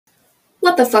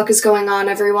What the fuck is going on,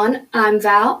 everyone? I'm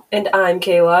Val. And I'm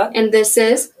Kayla. And this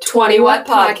is 20 What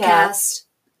Podcast.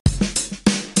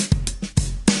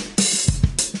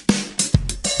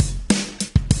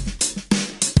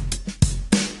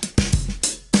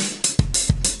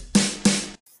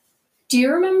 Do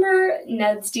you remember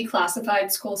Ned's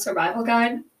Declassified School Survival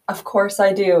Guide? Of course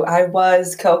I do. I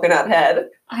was Coconut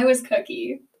Head. I was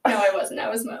Cookie. No, I wasn't. I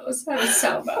was Mose. I was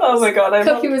so Mose. Oh my god,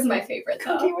 Cookie was my favorite,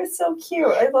 though. Cookie was so cute.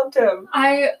 I loved him.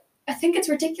 I think it's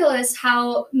ridiculous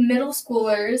how middle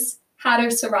schoolers had a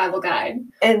survival guide.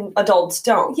 And adults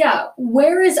don't. Yeah.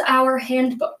 Where is our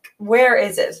handbook? Where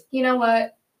is it? You know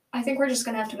what? I think we're just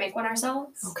going to have to make one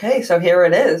ourselves. Okay, so here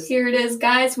it is. Here it is,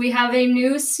 guys. We have a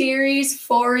new series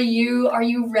for you. Are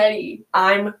you ready?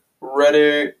 I'm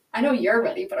ready. I know you're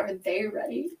ready, but are they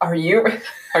ready? Are you ready?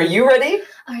 Are you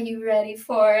ready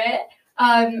for it?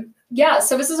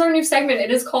 So this is our new segment.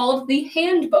 It is called The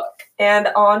Handbook. And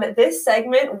on this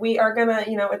segment, we are gonna,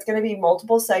 it's gonna be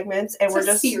multiple segments, and It's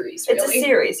a series, really. It's a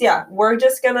series, yeah. We're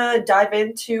just gonna dive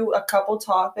into a couple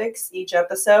topics each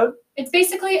episode. It's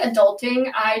basically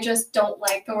adulting. I just don't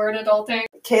like the word adulting.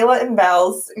 Kayla and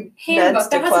Val's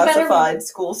Handbook. Ned's Declassified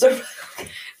School Survival.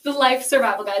 The Life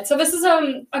Survival Guide. So this is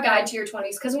a guide to your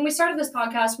 20s, because when we started this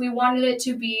podcast, we wanted it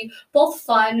to be both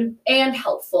fun and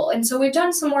helpful. And so we've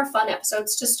done some more fun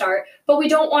episodes to start, but we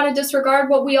don't want to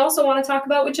disregard what we also want to talk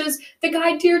about, which is the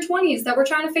guide to your 20s that we're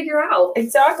trying to figure out.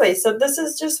 Exactly. So this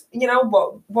is just,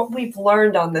 what we've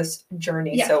learned on this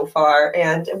journey so far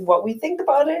and what we think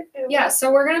about it. Yeah,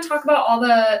 so we're going to talk about all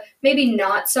the maybe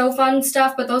not so fun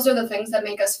stuff, but those are the things that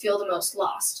make us feel the most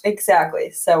lost. Exactly.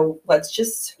 So let's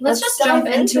just jump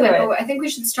into it. But I think we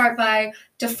should start by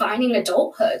defining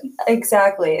adulthood.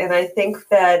 Exactly. And I think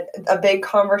that a big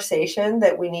conversation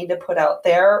that we need to put out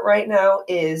there right now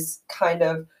is kind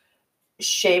of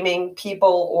shaming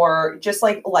people or just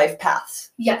like life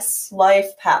paths. Yes.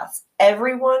 Life paths.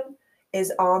 Everyone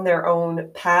is on their own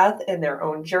path and their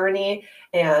own journey,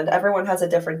 and everyone has a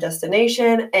different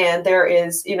destination. And there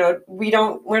is,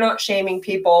 we're not shaming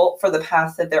people for the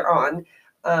path that they're on.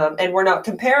 And we're not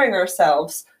comparing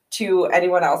ourselves to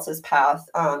anyone else's path.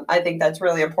 I think that's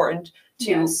really important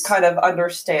to kind of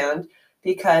understand,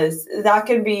 because that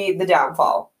can be the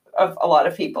downfall of a lot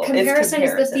of people. Comparison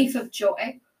is the thief of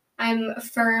joy. I'm a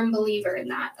firm believer in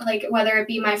that. Like, whether it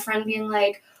be my friend being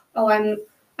like, oh,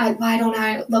 why don't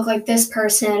I look like this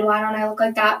person? Why don't I look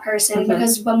like that person? Mm-hmm.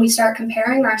 Because when we start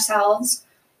comparing ourselves,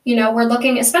 we're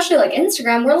looking, especially like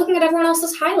Instagram, we're looking at everyone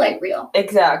else's highlight reel.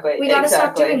 Exactly. We got to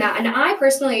stop doing that. And I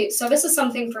personally, so this is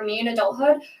something for me in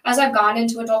adulthood, as I've gone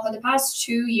into adulthood the past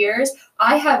 2 years,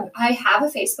 I have a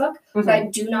Facebook, mm-hmm. but I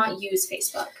do not use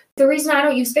Facebook. The reason I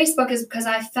don't use Facebook is because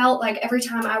I felt like every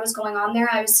time I was going on there,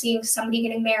 I was seeing somebody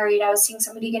getting married, I was seeing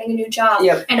somebody getting a new job.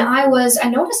 Yep. And I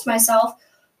noticed myself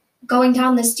going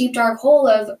down this deep, dark hole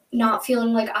of not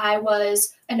feeling like I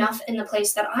was enough in the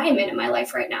place that I am in my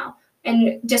life right now.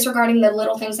 And disregarding the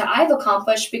little things that I've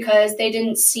accomplished because they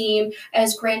didn't seem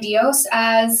as grandiose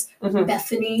as mm-hmm.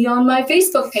 Bethany on my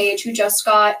Facebook page, who just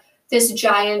got this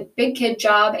giant big kid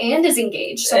job and is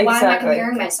engaged. So Why am I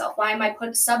comparing myself? Why am I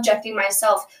subjecting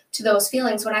myself to those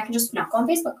feelings when I can just not go on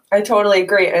Facebook? I totally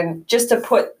agree. And just to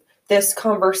put this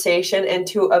conversation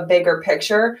into a bigger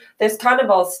picture, this kind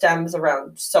of all stems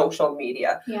around social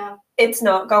media. Yeah. It's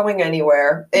not going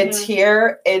anywhere. Mm-hmm. It's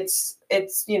here. It's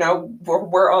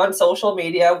we're on social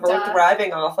media. We're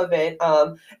thriving off of it.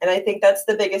 And I think that's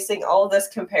the biggest thing. All of this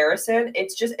comparison,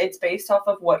 it's based off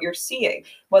of what you're seeing,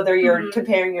 whether you're mm-hmm.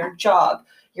 comparing your job,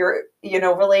 your,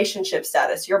 relationship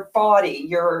status, your body,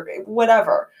 your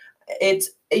whatever.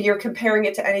 You're comparing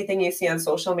it to anything you see on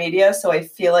social media. So I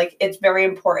feel like it's very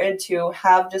important to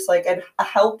have just like a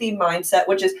healthy mindset,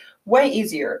 which is way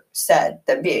easier said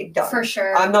than being done. For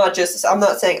sure. I'm not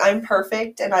saying I'm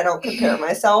perfect and I don't compare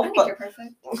myself. I think you're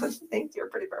perfect. I think you're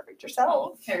pretty perfect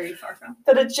yourself. Very far from.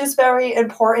 But it's just very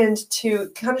important to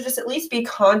kind of just at least be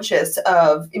conscious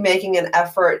of making an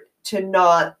effort to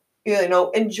not,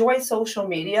 enjoy social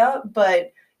media,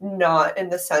 but not in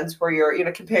the sense where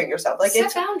you're, comparing yourself. Like,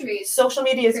 set boundaries. Social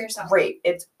media is great.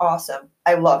 It's awesome.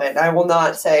 I love it. I will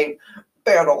not say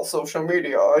ban all social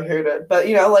media. I hate it. But,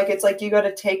 it's like you got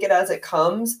to take it as it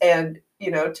comes and,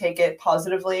 take it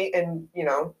positively and,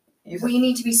 we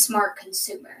need to be smart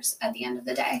consumers at the end of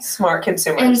the day. Smart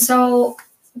consumers. And so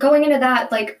going into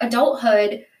that, like,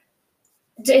 adulthood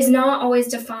is not always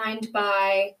defined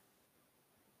by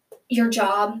your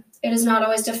job. It is not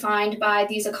always defined by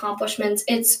these accomplishments.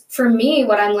 It's, for me,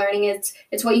 what I'm learning is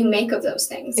it's what you make of those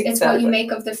things. Exactly. It's what you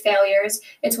make of the failures.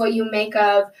 It's what you make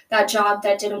of that job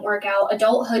that didn't work out.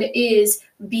 Adulthood is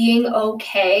being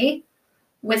okay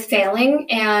with failing.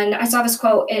 And I saw this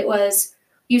quote. It was,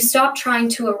 you stop trying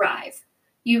to arrive.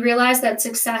 You realize that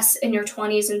success in your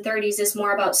 20s and 30s is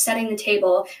more about setting the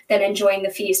table than enjoying the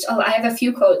feast. Oh, I have a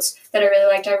few quotes that I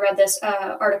really liked. I read this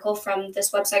article from this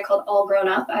website called All Grown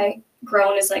Up.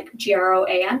 Grown is like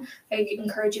GROAN. I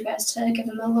encourage you guys to give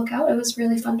them a look out. It was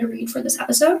really fun to read for this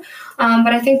episode.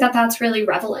 But I think that that's really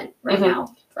relevant right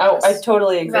now. Oh, I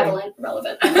totally agree.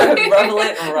 Relevant.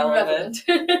 relevant.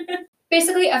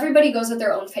 Basically, everybody goes at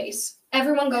their own pace.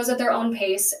 Everyone goes at their own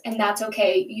pace, and that's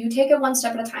okay. You take it one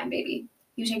step at a time, baby.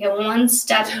 You take it one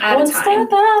step at a time. One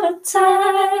step at a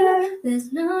time.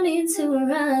 There's no need to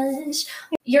rush.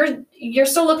 You're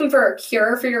still looking for a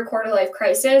cure for your quarter life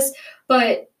crisis,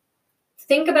 but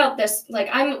think about this. Like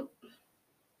I'm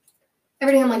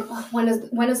like, oh,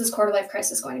 when is this quarter life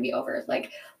crisis going to be over?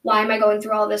 Like, why am I going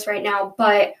through all this right now?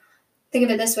 But think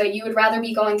of it this way. You would rather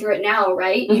be going through it now,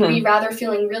 right? You'd be rather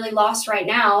feeling really lost right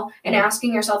now and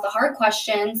asking yourself the hard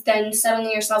questions than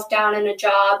settling yourself down in a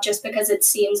job just because it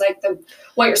seems like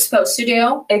what you're supposed to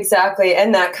do. Exactly.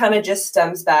 And that kind of just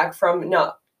stems back from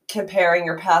not comparing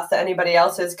your path to anybody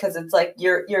else's, because it's like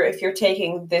if you're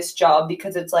taking this job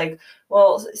because it's like,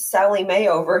 well, Sally Mae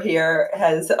over here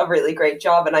has a really great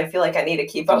job and I feel like I need to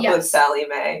keep up with Sally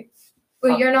Mae.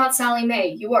 Well, you're not Sally Mae.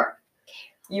 You are.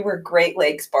 You were Great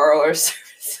Lakes Borrower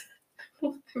Service.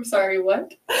 I'm sorry,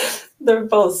 what? They're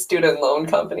both student loan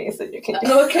companies that you can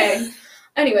do. Okay.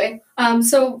 Anyway,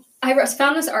 so I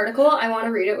found this article. I want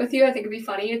to read it with you. I think it'd be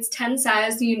funny. It's 10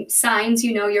 signs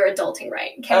you know you're adulting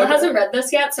right. Kayla hasn't read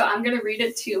this yet, so I'm going to read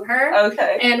it to her.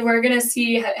 Okay. And we're going to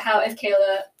see if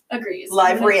Kayla agrees.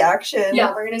 Live reaction.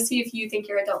 Yeah, we're going to see if you think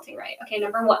you're adulting right. Okay,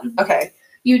 number 1. Okay.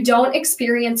 You don't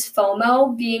experience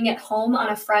FOMO being at home on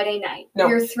a Friday night. No.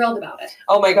 You're thrilled about it.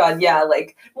 Oh my God, yeah.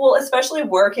 Like, well, especially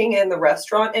working in the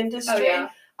restaurant industry. Oh, yeah.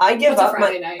 I give What's up a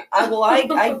Friday night?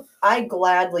 I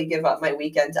gladly give up my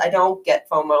weekends. I don't get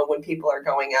FOMO when people are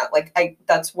going out. Like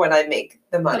that's when I make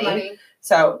the money.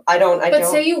 So I don't. But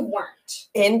say you weren't.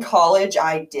 In college,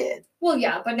 I did. Well,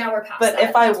 yeah, but now we're past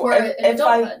that.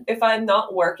 But if I'm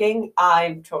not working,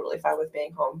 I'm totally fine with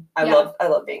being home. I love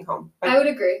being home. I would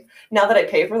agree. Now that I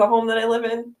pay for the home that I live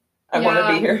in, I want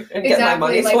to be here and get my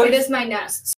money's worth. It is my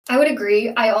nest. I would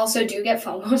agree. I also do get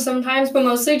FOMO sometimes, but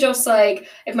mostly just like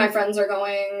if my friends are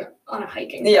going on a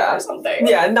hiking trip or something.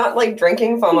 Yeah, not like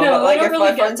drinking FOMO, but like if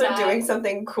my friends are doing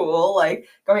something cool, like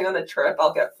going on a trip,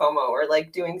 I'll get FOMO, or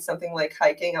like doing something like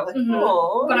hiking. I'm like,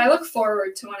 oh. But I look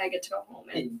forward to when I get to go home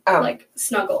and like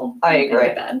snuggle in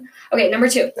my bed. Okay, number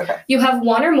 2. Okay. You have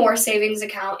one or more savings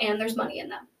account and there's money in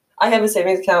them. I have a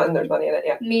savings account and there's money in it,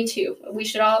 yeah. Me too. We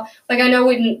should all, I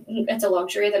know it's a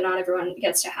luxury that not everyone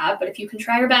gets to have, but if you can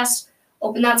try your best,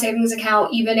 open that savings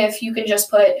account, even if you can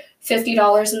just put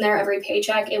 $50 in there every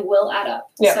paycheck, it will add up.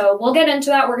 Yeah. So we'll get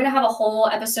into that. We're going to have a whole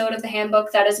episode of the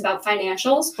handbook that is about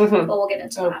financials, but we'll get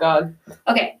into that. Oh, God.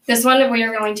 Okay, this one we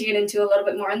are going to get into a little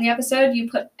bit more in the episode. You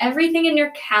put everything in your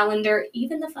calendar,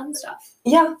 even the fun stuff.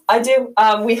 Yeah, I do.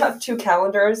 We have 2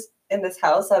 calendars in this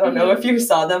house. I don't know if you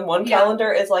saw them. One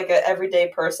calendar is like an everyday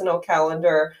personal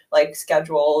calendar, like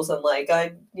schedules and like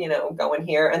I, go in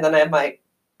here. And then I have my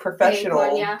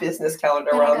professional business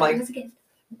calendar where I'm like,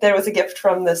 there was a gift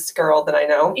from this girl that I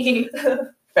know,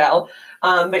 Val.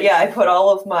 But yeah, I put all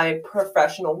of my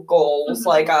professional goals,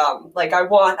 like I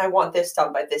want this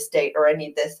done by this date, or I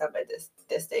need this done by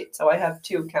this date. So I have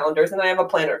 2 calendars, and I have a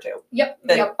planner too. Yep.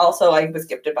 Also, I was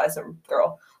gifted by some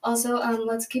girl. Also,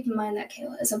 let's keep in mind that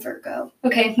Kayla is a Virgo.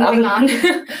 Okay, moving on.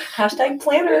 Hashtag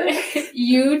planner.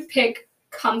 You'd pick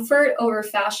comfort over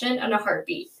fashion in a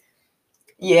heartbeat.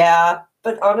 Yeah,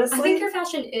 but honestly, I think your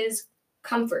fashion is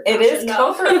comfort fashion. It is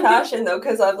comfort fashion, though,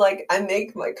 because I'm like, I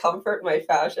make my comfort my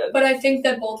fashion. But I think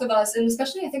that both of us, and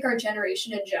especially I think our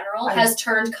generation in general, has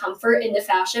turned comfort into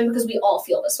fashion because we all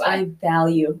feel this way. I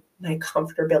value my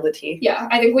comfortability. Yeah,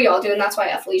 I think we all do, and that's why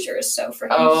athleisure is so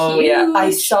freaking huge. Yeah. I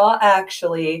saw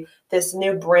actually this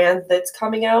new brand that's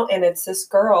coming out, and it's this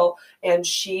girl, and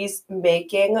she's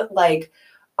making like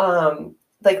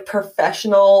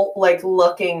professional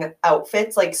looking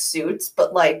outfits, like suits,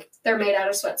 but like they're made out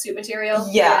of sweatsuit material.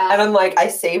 Yeah. And I'm like, I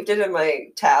saved it in my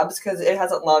tabs because it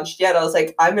hasn't launched yet. I was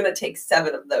like, I'm gonna take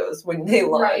 7 of those when they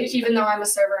launch. Right, even though I'm a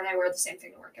server and I wear the same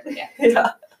thing to work every day.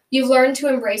 Yeah. You've learned to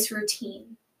embrace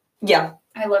routine. Yeah.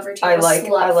 I love routine. I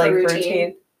like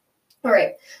routine. All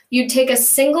right. You'd take a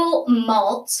single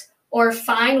malt or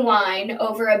fine wine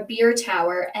over a beer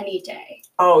tower any day.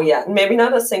 Oh, yeah. Maybe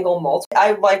not a single malt.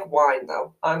 I like wine,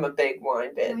 though. I'm a big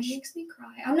wine bitch. Wine makes me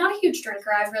cry. I'm not a huge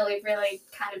drinker. I've really, really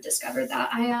kind of discovered that.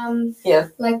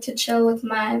 I like to chill with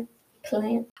my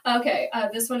plant. Okay,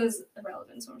 this one is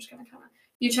irrelevant, so I'm just going to kind of...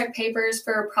 you check papers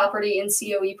for property and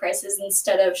COE prices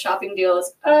instead of shopping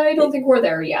deals. I don't think we're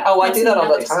there yet. Oh, I do that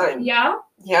all the time. Yeah?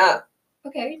 Yeah.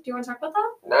 Okay, do you want to talk about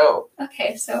that? No.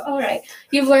 Okay, so, all right.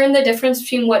 You've learned the difference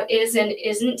between what is and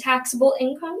isn't taxable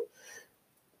income?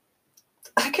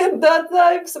 I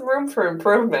have some room for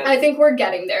improvement. I think we're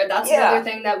getting there. That's another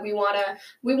thing that we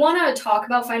wanna talk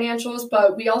about financials,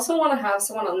 but we also want to have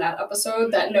someone on that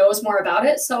episode that knows more about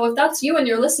it. So if that's you and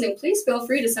you're listening, please feel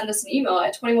free to send us an email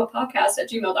at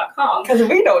 21podcast@gmail.com. Because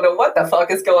we don't know what the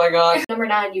fuck is going on. Number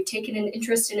 9, you've taken an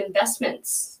interest in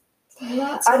investments.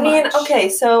 Okay,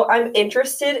 so I'm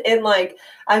interested in like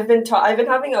I've been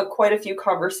having quite a few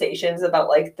conversations about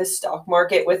like the stock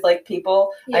market with like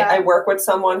people. Yeah. I work with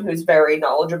someone who's very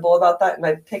knowledgeable about that, and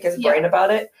I pick his brain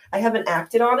about it. I haven't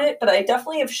acted on it, but I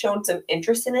definitely have shown some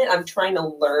interest in it. I'm trying to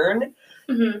learn.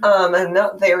 I'm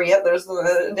not there yet.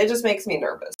 It just makes me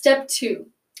nervous. Step 2.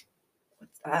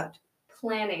 What's that?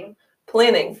 Planning.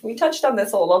 We touched on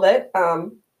this a little bit.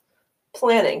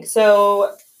 Planning.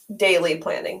 So daily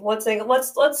planning. Let's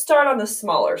start on the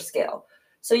smaller scale.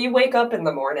 So you wake up in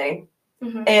the morning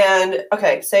and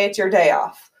say it's your day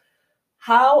off.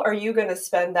 How are you going to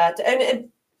spend that? And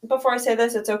before I say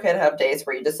this, it's okay to have days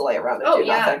where you just lay around and do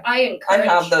nothing. I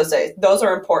have those days. Those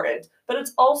are important. But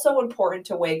it's also important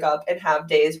to wake up and have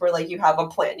days where like you have a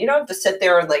plan. You don't have to sit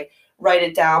there and like write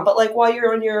it down, but like while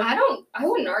you're on your I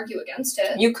wouldn't argue against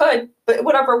it. You could, but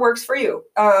whatever works for you.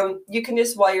 You can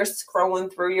just, while you're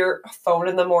scrolling through your phone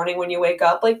in the morning when you wake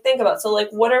up, like think about, so like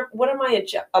what are my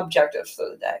objectives for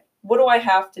the day? What do I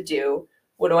have to do?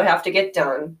 What do I have to get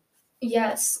done?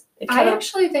 Yes. I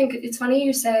actually think it's funny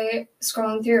you say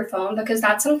scrolling through your phone, because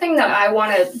that's something that I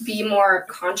want to be more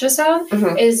conscious of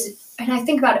and I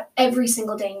think about it every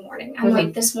single day in the morning. I'm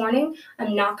like, this morning,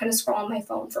 I'm not going to scroll on my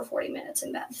phone for 40 minutes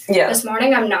in bed. Yeah. This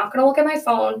morning, I'm not going to look at my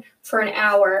phone for an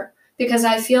hour, because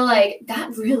I feel like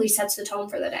that really sets the tone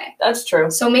for the day. That's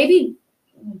true. So maybe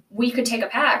we could take a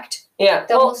pact that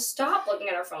we'll stop looking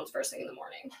at our phones first thing in the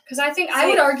morning. Because I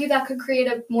would argue that could create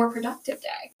a more productive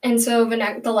day. And so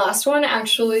the last one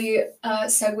actually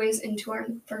segues into our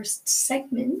first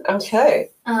segment.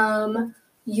 Okay.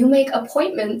 You make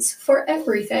appointments for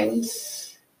everything.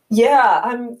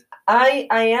 Yeah, I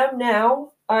am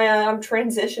now. I'm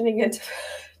transitioning into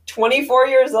 24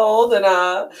 years old, and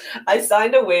I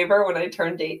signed a waiver when I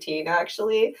turned 18,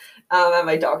 actually, at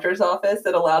my doctor's office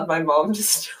that allowed my mom to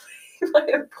delay my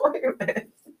appointment.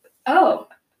 Oh,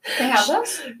 they have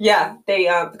those? Yeah, they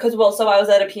because so I was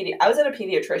at a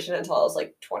pediatrician until I was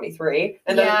like 23,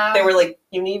 and then they were like,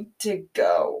 "You need to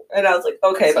go," and I was like,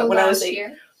 "Okay," but when I was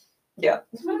 18. Yeah.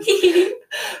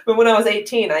 But when I was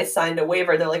 18, I signed a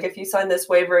waiver. They're like, if you sign this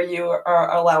waiver, you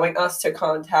are allowing us to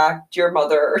contact your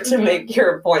mother to make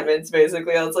your appointments,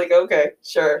 basically. I was like, okay,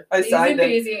 sure. I signed it.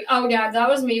 Easy. Oh, yeah, that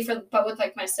was me, but with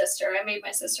like my sister. I made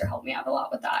my sister help me out a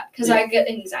lot with that, because I get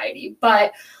anxiety.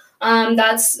 But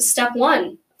that's step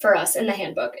 1 for us in the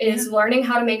handbook, is learning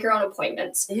how to make your own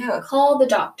appointments. Yeah. Call the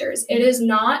doctors. It is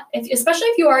not, especially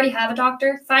if you already have a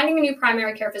doctor, finding a new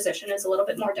primary care physician is a little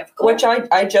bit more difficult. Which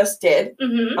I just did.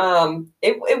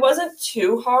 It wasn't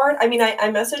too hard. I mean, I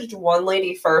messaged one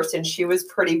lady first, and she was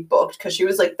pretty booked because she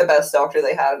was like the best doctor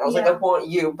they had. And I was like, I want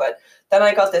you. But then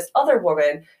I got this other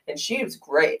woman, and she was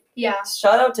great. Yeah.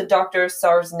 Shout out to Dr.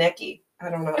 Sarsnicki.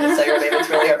 I don't know how to say her name. It's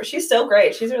really hard. She's still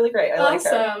great. She's really great. I like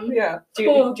her. Yeah. Do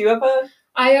you have a...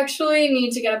 I actually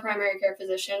need to get a primary care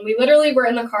physician. We literally were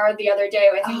in the car the other day,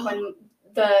 I think, when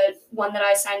the one that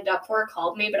I signed up for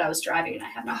called me, but I was driving and I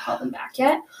have not called them back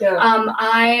yet. Yeah.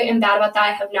 I am bad about that.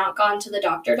 I have not gone to the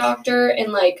doctor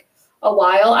in like a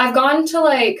while. I've gone to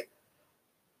like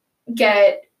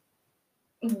get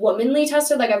womanly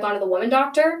tested, like I've gone to the woman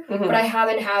doctor, but I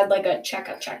haven't had like a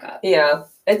checkup. Yeah.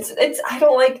 It's I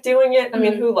don't like doing it. I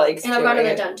mean, who likes and I've gone to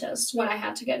the dentist when I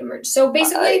had to get emerged. So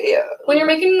basically, when you're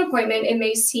making an appointment, it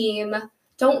may seem,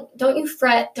 don't you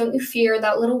fret, don't you fear,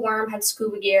 that little worm had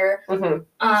scuba gear. What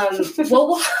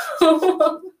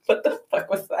the fuck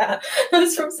was that? That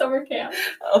was from summer camp.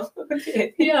 Oh,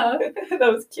 okay. Yeah.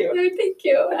 That was cute. No, thank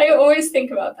you. I always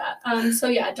think about that. So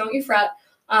yeah, don't you fret.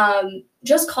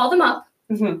 Just call them up.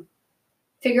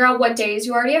 Figure out what days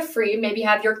you already have free. Maybe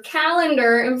have your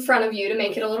calendar in front of you to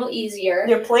make it a little easier.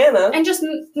 Your planner. And just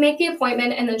make the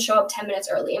appointment and then show up 10 minutes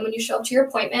early. And when you show up to your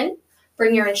appointment,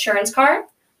 bring your insurance card.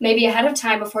 Maybe ahead of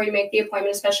time before you make the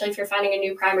appointment, especially if you're finding a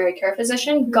new primary care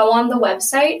physician, go on the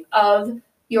website of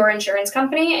your insurance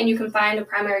company and you can find a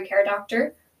primary care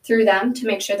doctor through them to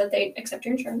make sure that they accept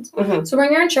your insurance. So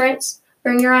bring your insurance,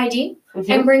 bring your ID,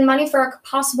 and bring money for a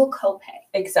possible copay.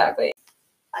 Exactly.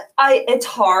 It's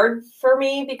hard for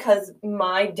me because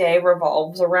my day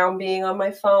revolves around being on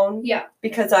my phone. Yeah.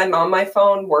 Because I'm on my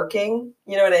phone working.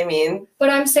 You know what I mean? But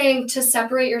I'm saying to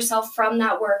separate yourself from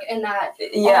that work and that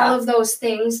all of those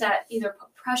things that either put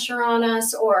pressure on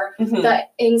us or the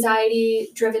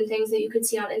anxiety-driven things that you could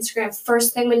see on Instagram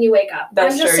first thing when you wake up.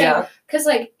 That's true, yeah. Because,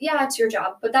 like, yeah, it's your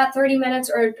job, but that 30 minutes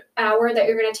or hour that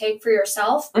you're going to take for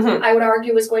yourself, I would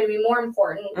argue is going to be more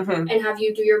important and have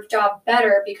you do your job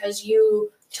better because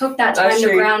you took that time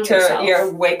to ground yourself. Yeah,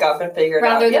 wake up and figure it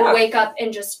out. Rather than wake up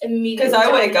and just immediately. Because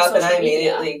I wake up and I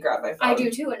immediately grab my phone. I do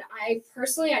too, and I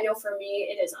know for me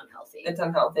it is unhealthy. It's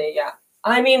unhealthy, yeah.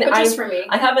 I mean, for me.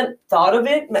 I haven't thought of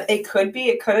it. It could be,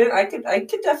 it couldn't. I could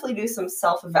definitely do some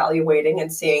self-evaluating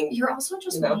and seeing. You're also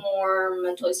just more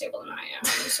mentally stable than I am,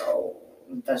 so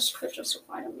this could just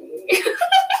apply to me.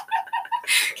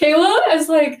 Kayla is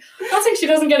like, not saying she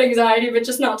doesn't get anxiety, but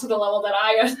just not to the level that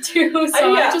I do.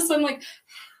 So I'm like,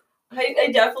 I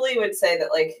definitely would say that,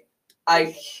 like,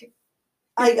 I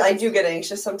do get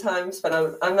anxious sometimes,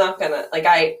 but I'm not gonna, like,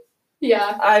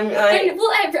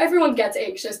 everyone gets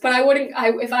anxious, but I wouldn't.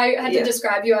 If I had to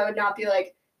describe you, I would not be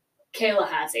like, Kayla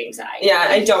has anxiety. Yeah,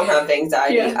 I don't have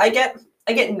anxiety. Yeah.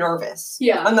 I get nervous.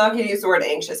 Yeah, I'm not gonna use the word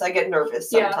anxious. I get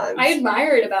nervous sometimes. Yeah, I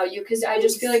admire it about you because I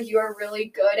just feel like you are really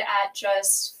good at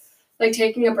just like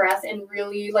taking a breath and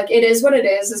really like it is what it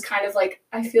is kind of like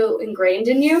I feel ingrained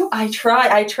in you. I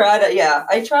try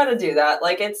to do that.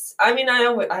 Like I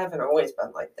haven't always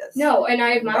been like this. No, and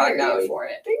I admire you for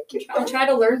it. Thank you. I try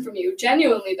to learn from you.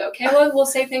 Genuinely though. Kayla will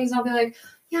say things and I'll be like,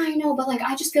 yeah, I know, but like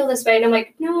I just feel this way. And I'm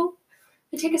like, no.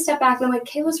 I take a step back and I'm like,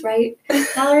 Kayla's right.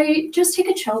 Valerie, just take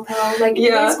a chill pill. Like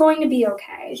it's going to be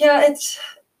okay. Yeah, it's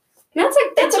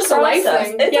just a life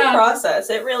thing. It's a process.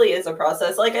 It really is a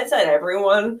process. Like I said,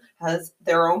 everyone has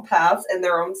their own paths and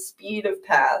their own speed of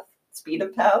paths.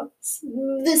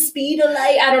 The speed of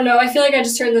light. I don't know. I feel like I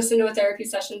just turned this into a therapy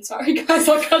session. Sorry, guys.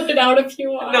 I'll cut it out if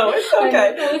you want. No, it's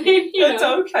okay. It's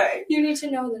okay. You need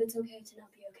to know that it's okay to not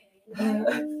be okay.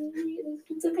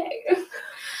 It's okay.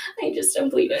 I'm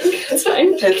bleeding. It's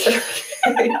fine.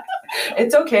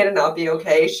 It's okay to not be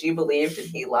okay. She believed and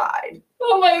he lied.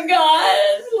 Oh my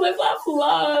God. Live, laugh,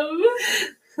 love.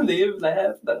 Live,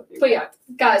 laugh, love. But yeah,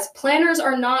 guys, planners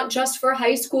are not just for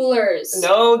high schoolers.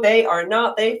 No, they are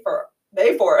not. They for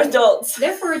adults.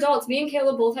 They're for adults. Me and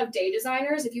Kayla both have day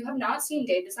designers. If you have not seen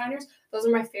day designers, those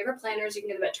are my favorite planners. You can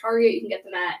get them at Target. You can get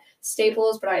them at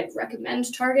Staples, but I'd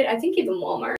recommend Target. I think even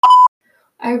Walmart.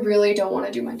 I really don't want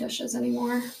to do my dishes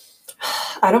anymore.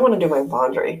 I don't want to do my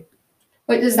laundry.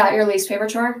 Wait, is that your least favorite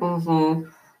chore? Mm-hmm.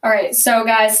 All right, so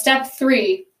guys, step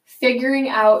 3, figuring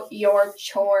out your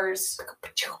chores.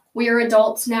 We are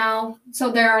adults now,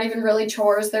 so they aren't even really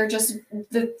chores. They're just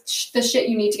the shit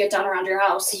you need to get done around your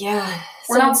house. Yeah.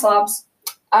 We're not slobs.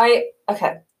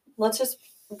 Okay, let's just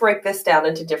break this down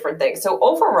into different things. So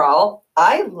overall,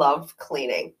 I love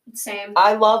cleaning. Same.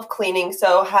 I love cleaning,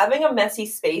 so having a messy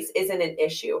space isn't an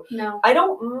issue. No.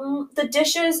 The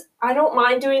dishes, I don't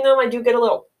mind doing them. I do get a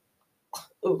little,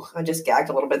 I just gagged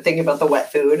a little bit thinking about the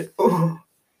wet food. Ooh.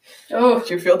 Oh. Did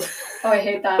you feel? I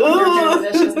hate that. When you're doing the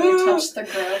dishes and you touch the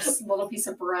gross little piece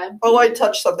of bread. Oh, I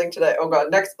touched something today. Oh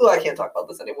God, I can't talk about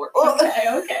this anymore.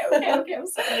 Okay, I'm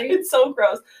sorry. It's so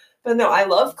gross. But no, I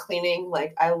love cleaning.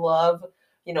 Like, I love,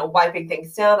 wiping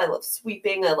things down. I love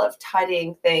sweeping. I love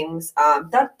tidying things.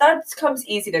 That comes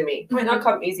easy to me. Might not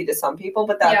come easy to some people,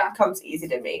 but that comes easy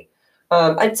to me.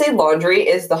 I'd say laundry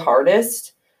is the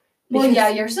hardest. Well, yeah,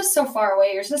 yours is so far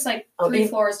away. Yours is like 3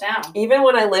 floors down. Even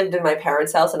when I lived in my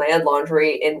parents' house and I had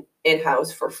laundry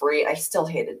in-house for free, I still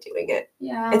hated doing it.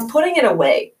 Yeah. It's putting it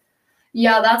away.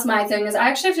 Yeah, that's my thing. Is I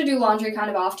actually have to do laundry kind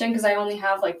of often because I only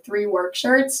have like 3 work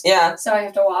shirts. Yeah. So I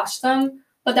have to wash them.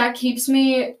 But that keeps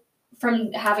me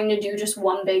from having to do just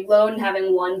one big load and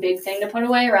having one big thing to put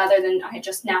away rather than I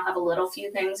just now have a little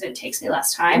few things and it takes me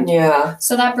less time. Yeah.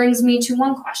 So that brings me to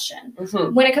one question.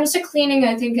 Mm-hmm. When it comes to cleaning,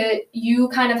 I think you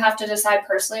kind of have to decide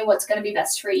personally what's going to be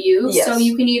best for you. Yes. So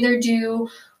you can either do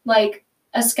like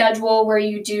a schedule where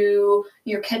you do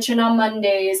your kitchen on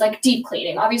Mondays, like deep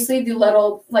cleaning. Obviously, the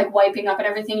little like wiping up and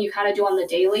everything you kind of do on the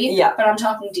daily. Yeah. But I'm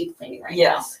talking deep cleaning right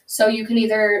now. So you can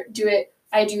either do it.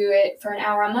 I do it for an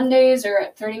hour on Mondays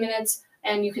or 30 minutes,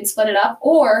 and you can split it up.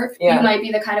 Or you might be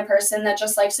the kind of person that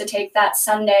just likes to take that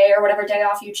Sunday or whatever day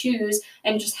off you choose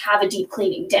and just have a deep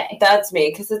cleaning day. That's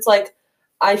me, because it's like,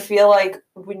 I feel like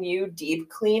when you deep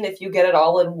clean, if you get it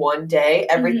all in one day,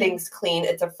 everything's clean,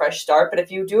 it's a fresh start. But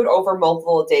if you do it over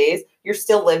multiple days, you're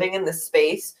still living in the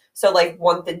space. So like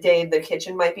the day the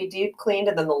kitchen might be deep cleaned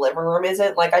and then the living room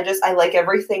isn't. Like I like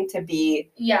everything to be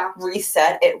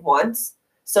reset at once.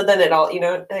 So then it all,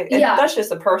 that's just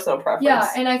a personal preference. Yeah,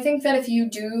 and I think that if you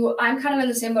do, I'm kind of in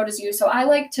the same boat as you. So I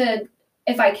like to,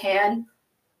 if I can,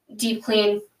 deep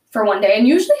clean for one day. And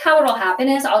usually how it'll happen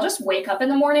is I'll just wake up in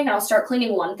the morning and I'll start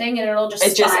cleaning one thing and it'll just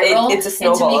spiral it's a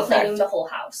snowball into me cleaning the whole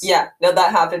house. Yeah, no,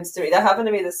 that happens to me. That happened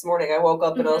to me this morning. I woke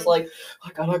up and I was like,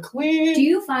 I gotta clean. Do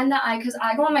you find that because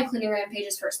I go on my cleaning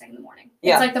rampages first thing in the morning.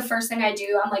 Yeah. It's like the first thing I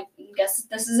do. I'm like, guess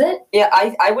this is it? Yeah,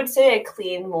 I would say I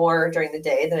clean more during the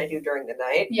day than I do during the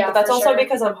night. Yeah, but that's also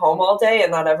because I'm home all day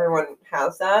and not everyone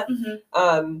has that.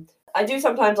 I do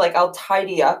sometimes, like, I'll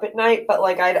tidy up at night, but,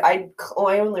 like, I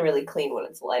only really clean when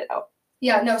it's light out.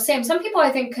 Yeah, no, same. Some people, I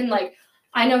think, can, like,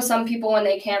 I know some people, when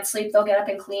they can't sleep, they'll get up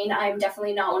and clean. I'm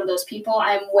definitely not one of those people.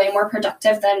 I'm way more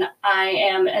productive than I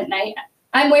am at night.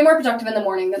 I'm way more productive in the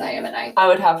morning than I am at night. I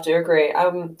would have to agree.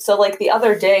 So, like, the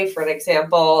other day, for an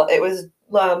example, it was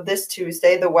this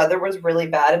Tuesday. The weather was really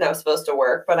bad, and I was supposed to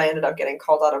work, but I ended up getting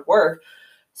called out of work.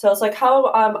 So I was like,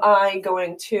 how am I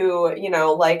going to,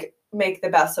 make the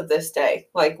best of this day?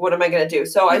 Like, what am I going to do?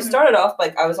 So I started off,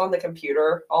 like, I was on the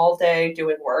computer all day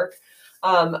doing work.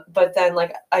 But then,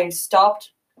 like, I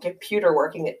stopped computer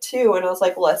working at 2 and I was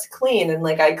like, let's clean. And,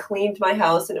 like, I cleaned my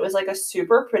house and it was, like, a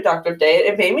super productive day.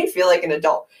 It made me feel like an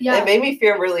adult. Yeah. It made me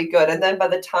feel really good. And then by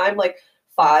the time, like,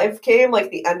 5 came, like,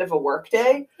 the end of a work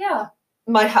day. Yeah.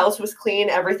 My house was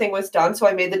clean. Everything was done. So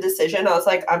I made the decision. I was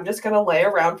like, I'm just going to lay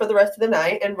around for the rest of the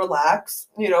night and relax,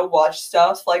 watch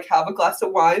stuff, like, have a glass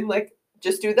of wine, like,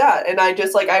 just do that. And I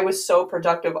just, like, I was so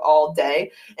productive all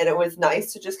day. And it was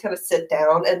nice to just kind of sit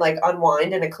down and, like,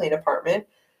 unwind in a clean apartment.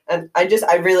 And those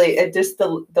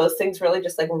things really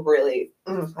just, like, really,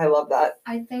 I love that.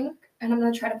 I think, and I'm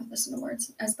going to try to put this into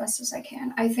words as best as I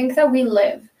can. I think that we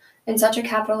live in such a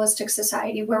capitalistic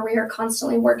society where we are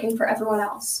constantly working for everyone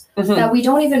else, that we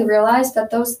don't even realize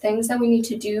that those things that we need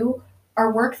to do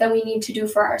are work that we need to do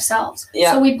for ourselves.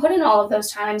 Yeah. So we put in all of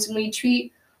those times and we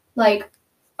treat, like,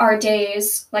 our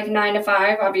days like 9 to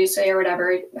 5, obviously, or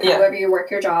whatever, however you work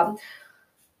your job.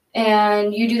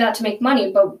 And you do that to make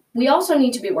money, but we also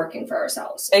need to be working for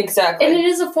ourselves. Exactly. And it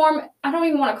is a form, I don't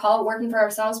even want to call it working for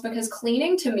ourselves, because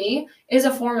cleaning to me is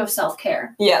a form of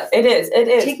self-care. Yeah, it is. It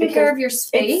is. Taking care of your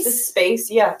space. It's the space,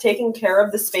 taking care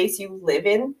of the space you live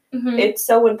in. It's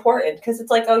so important because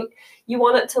it's like, you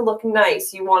want it to look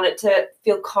nice. You want it to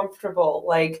feel comfortable,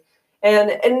 like,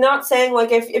 and not saying, like,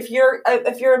 if you're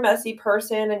a messy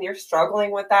person and you're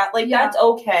struggling with that, like, that's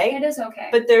okay. It is okay.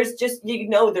 But there's just,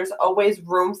 there's always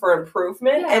room for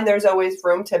improvement and there's always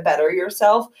room to better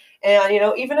yourself. And,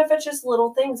 even if it's just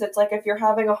little things, it's like if you're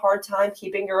having a hard time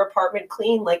keeping your apartment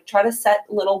clean, like, try to set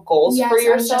little goals for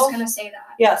yourself. I was just going to say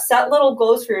that. Yeah, set little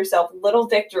goals for yourself, little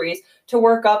victories to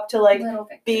work up to, like,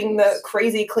 being the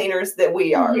crazy cleaners that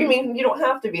we are. I mean, you don't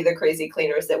have to be the crazy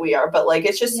cleaners that we are, but, like,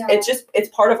 it's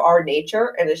part of our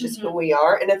nature and it's just who we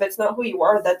are. And if it's not who you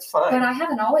are, that's fine. But I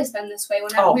haven't always been this way.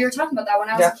 We were talking about that when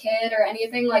I was a kid or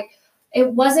anything, like, it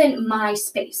wasn't my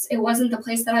space. It wasn't the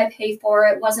place that I pay for.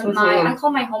 It wasn't I call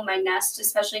my home my nest,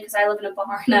 especially because I live in a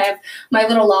barn and I have my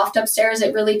little loft upstairs.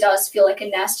 It really does feel like a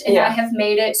nest. And I have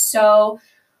made it so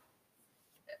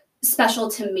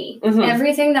special to me.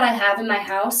 Everything that I have in my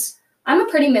house, I'm a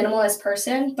pretty minimalist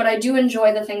person, but I do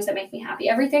enjoy the things that make me happy.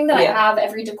 Everything that I have,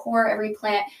 every decor, every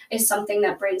plant is something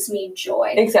that brings me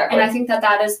joy. Exactly. And I think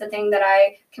that is the thing that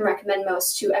I can recommend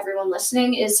most to everyone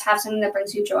listening, is have something that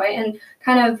brings you joy. And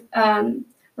kind of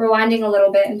rewinding a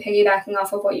little bit and piggybacking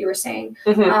off of what you were saying,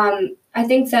 I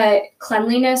think that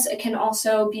cleanliness can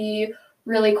also be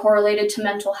really correlated to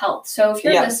mental health. So if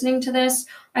you're listening to this,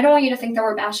 I don't want you to think that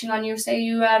we're bashing on you. Say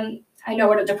you I know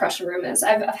what a depression room is.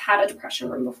 I've had a depression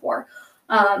room before.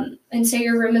 And say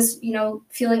your room is,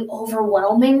 feeling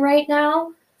overwhelming right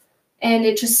now, and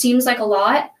it just seems like a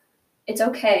lot. It's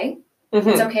okay.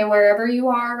 It's okay wherever you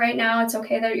are right now. It's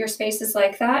okay that your space is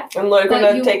like that. And we're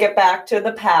going to take it back to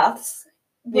the paths.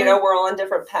 We're all on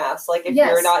different paths. Like, if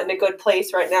you're not in a good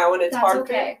place right now and it's hard,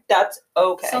 that's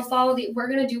okay. So we're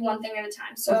going to do one thing at a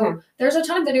time. So there's a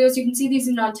ton of videos. You can see these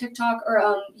on TikTok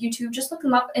or YouTube. Just look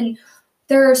them up, and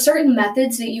there are certain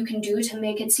methods that you can do to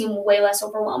make it seem way less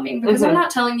overwhelming, because I'm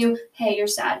not telling you, hey, you're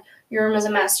sad, your room is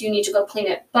a mess, you need to go clean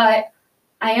it. But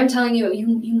I am telling you,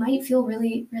 you might feel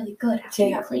really, really good after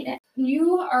you clean it.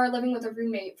 You are living with a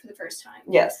roommate for the first time.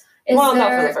 Yes. Not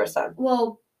for the first time.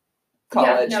 Well,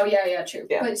 college. True.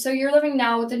 Yeah. But so you're living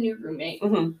now with a new roommate.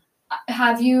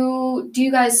 Mm-hmm. Do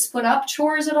you guys split up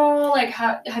chores at all? Like,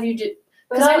 have you did?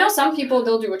 Because I know some people,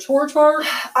 they'll do a chore chart.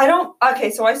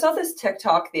 So I saw this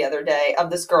TikTok the other day of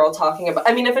this girl talking about,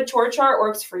 I mean, if a chore chart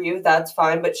works for you, that's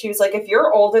fine. But she was like, if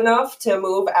you're old enough to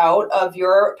move out of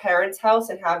your parents' house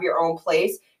and have your own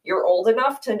place, you're old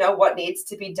enough to know what needs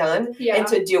to be done Yeah. and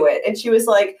to do it. And she was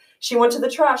like, she went to the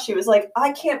trash. She was like,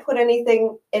 I can't put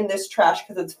anything in this trash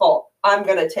because it's full. I'm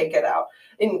going to take it out.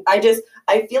 And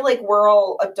I feel like we're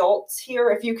all adults here.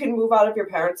 If you can move out of your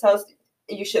parents' house,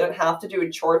 you shouldn't have to do a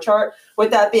chore chart.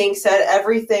 With that being said,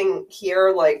 everything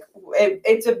here, like,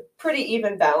 it's a pretty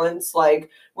even balance. Like,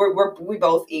 we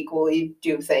both equally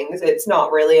do things. It's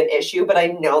not really an issue, but I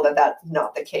know that that's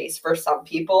not the case for some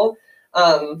people.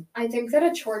 I think that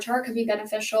a chore chart could be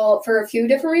beneficial for a few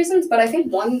different reasons, but I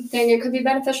think one thing it could be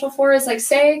beneficial for is, like,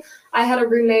 say I had a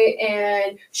roommate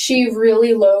and she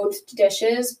really loathed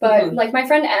dishes, but like my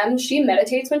friend M, she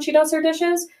meditates when she does her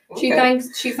dishes. Okay.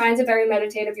 She finds it very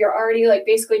meditative. You're already, like,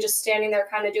 basically just standing there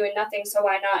kind of doing nothing, so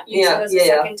why not use it as a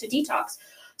second to detox?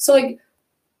 So, like,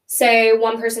 say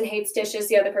one person hates dishes,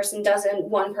 the other person doesn't.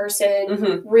 One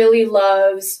person really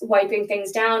loves wiping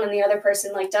things down, and the other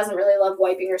person, like, doesn't really love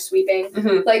wiping or sweeping.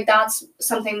 Like, that's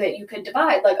something that you could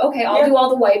divide. Like, okay, I'll do all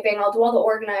the wiping, I'll do all the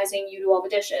organizing, you do all the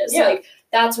dishes. Like,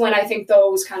 that's when I think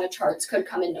those kind of charts could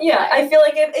come into play. I feel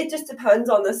like it just depends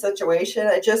on the situation.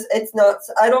 It's not,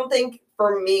 I don't think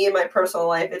for me in my personal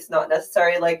life, it's not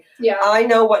necessary. Like, I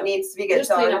know what needs to be done.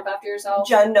 Just clean up after yourself.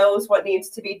 Jen knows what needs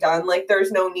to be done. Like,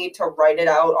 there's no need to write it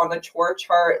out on a chore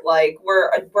chart. Like,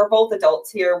 we're both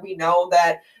adults here. We know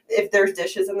that if there's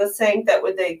dishes in the sink,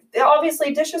 they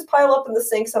obviously dishes pile up in the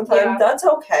sink sometimes. Yeah. That's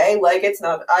okay. Like, it's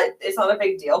not a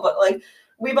big deal. But, like,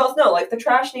 we both know, like, the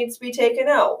trash needs to be taken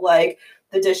out. Like,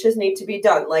 the dishes need to be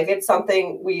done. Like, it's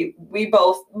something we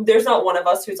both, there's not one of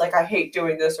us who's like, I hate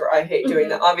doing this or I hate doing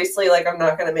that. Obviously, like, I'm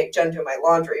not going to make Jen do my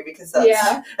laundry because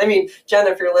that's, I mean, Jen,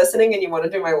 if you're listening and you want to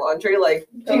do my laundry, like,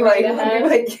 be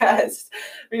my guest.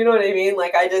 You know what I mean?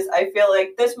 Like, I feel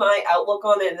like my outlook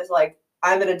on it is like,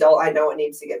 I'm an adult. I know it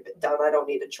needs to get done. I don't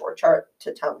need a chore chart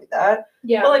to tell me that.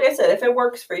 Yeah. But like I said, if it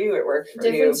works for you, it works for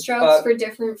you. Different strokes for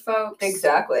different folks.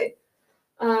 Exactly.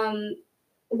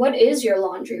 What is your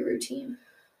laundry routine?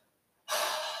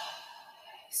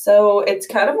 So it's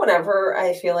kind of whenever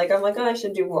I feel like I'm like, oh, I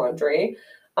should do laundry.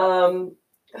 I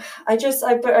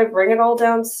bring it all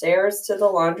downstairs to the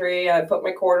laundry. I put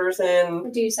my quarters in.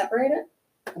 Do you separate it?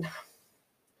 No.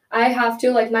 I have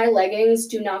to. Like, my leggings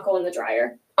do not go in the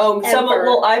dryer.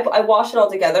 I wash it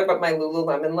all together, but my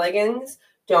Lululemon leggings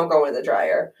don't go in the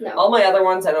dryer. No. All my other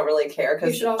ones I don't really care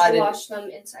because you should also wash them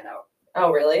inside out. Oh,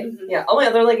 really? Yeah. All my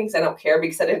other leggings I don't care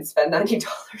because I didn't spend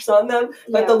 $90 on them.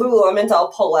 But the Lululemons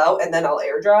I'll pull out and then I'll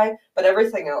air dry. But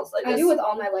everything else, I do with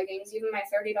all my leggings, even my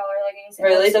 $30 leggings.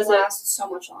 Really? Does it last so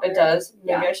much longer? It does.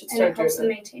 Maybe I should start doing it. And it helps them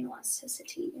maintain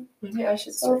elasticity. Maybe I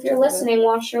should start. So if you're listening,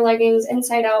 wash your leggings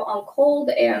inside out on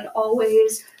cold and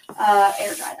always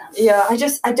air dry them. Yeah, I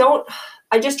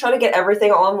just try to get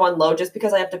everything all in one load just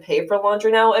because I have to pay for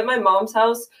laundry now. At my mom's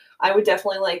house, I would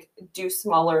definitely like do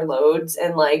smaller loads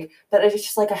and like, but it's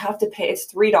just like I have to pay.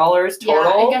 It's $3 total.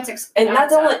 Yeah, it gets expensive. And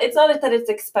that's only. It's not that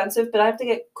it's expensive, but I have to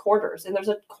get quarters, and there's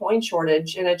a coin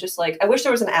shortage. And it just like I wish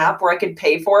there was an app where I could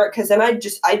pay for it because then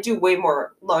I do way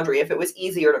more laundry if it was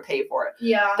easier to pay for it.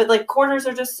 Yeah. But like quarters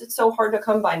are just it's so hard to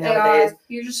come by nowadays.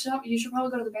 You should probably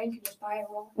go to the bank and just buy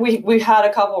a roll. We had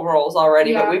a couple rolls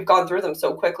already, but we've gone through them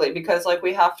so quickly because like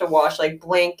we have to wash like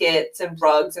blankets and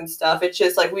rugs and stuff. It's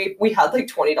just like we had like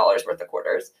 $20 worth of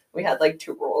quarters. We had like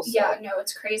 2 rolls. Yeah, no,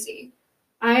 it's crazy.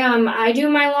 I do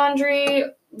my laundry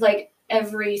like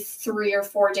every 3 or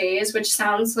 4 days, which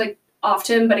sounds like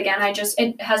often, but again,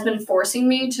 it has been forcing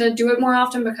me to do it more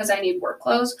often because I need work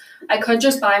clothes. I could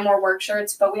just buy more work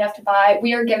shirts, but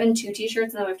we are given 2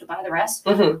 t-shirts and then we have to buy the rest.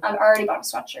 I've already bought a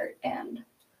sweatshirt and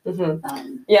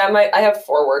I have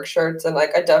 4 work shirts and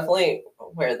like I definitely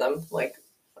wear them like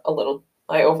a little.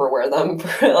 I overwear them.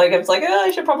 Like it's like,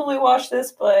 I should probably wash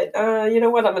this, but you know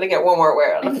what? I'm gonna get one more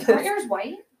wear out of this. Aren't yours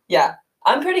white? Yeah,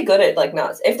 I'm pretty good at like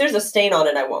not. If there's a stain on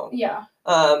it, I won't. Yeah.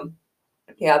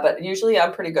 Yeah, but usually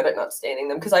I'm pretty good at not staining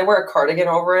them because I wear a cardigan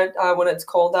over it when it's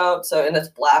cold out. So and it's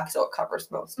black, so it covers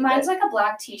most. Mine's like a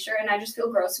black t-shirt, and I just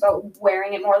feel gross about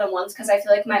wearing it more than once because I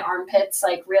feel like my armpits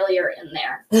like really are in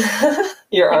there.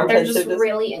 Your like, armpits they're just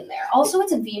really in there. Also,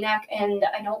 it's a V-neck, and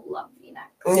I don't love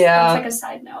V-necks. Yeah, it's like a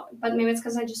side note, but maybe it's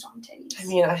because I just want titties. I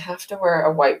mean, I have to wear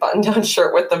a white button-down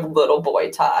shirt with the little boy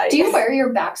tie. Do you wear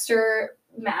your Baxter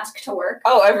mask to work?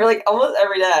 Oh, like almost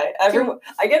every day.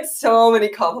 I get so many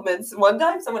compliments. One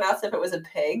time someone asked if it was a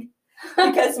pig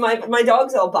because my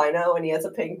dog's albino and he has a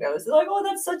pink nose. They're like, oh,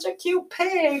 that's such a cute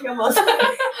pig. I'm like,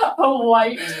 a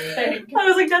white pig. I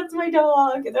was like, that's my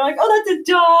dog. And they're like, oh, that's a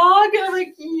dog. And I'm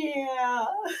like, yeah.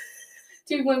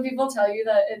 Dude, when people tell you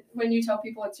that, when you tell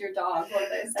people it's your dog, what do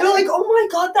they say? They're like, oh my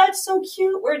God, that's so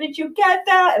cute. Where did you get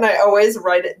that? And I always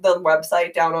write the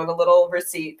website down on a little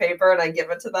receipt paper and I give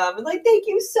it to them and like, thank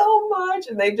you so much.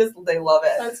 And they love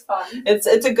it. That's fun. It's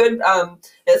a good,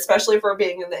 especially for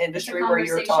being in the industry where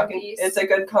you're talking, piece. It's a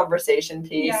good conversation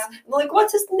piece. Yeah. Like,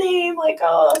 what's his name? Like,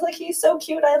 oh, like he's so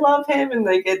cute. I love him. And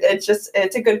like,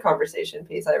 it's a good conversation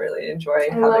piece. I really enjoy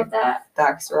I love that.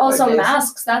 backstory. Also,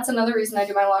 masks. That's another reason I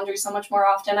do my laundry so much more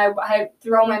often. I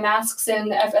throw my masks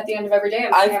in at the end of every day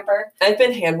in my hamper. I've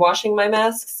been hand washing my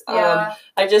masks. Yeah.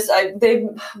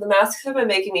 The masks have been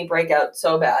making me break out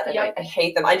so bad, and I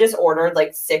hate them. I just ordered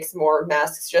like 6 more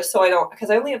masks just so I don't, because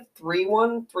I only have three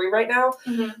right now.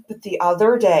 Mm-hmm. But the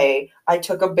other day, I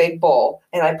took a big bowl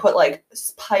and I put like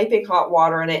piping hot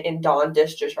water in it in Dawn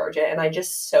dish detergent, and I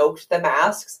just soaked the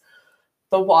masks.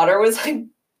 The water was like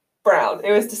brown.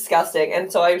 It was disgusting.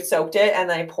 And so I soaked it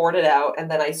and I poured it out and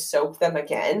then I soaked them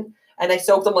again. And I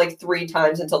soaked them like 3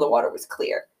 times until the water was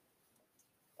clear.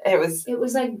 It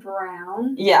was like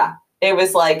brown. Yeah. It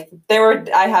was like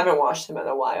I haven't washed them in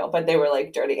a while, but they were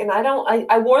like dirty. And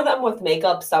I wore them with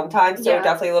makeup sometimes. So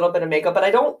definitely a little bit of makeup, but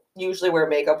I don't usually wear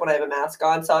makeup when I have a mask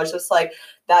on. So I was just like,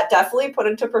 that definitely put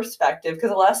into perspective,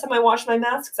 because the last time I washed my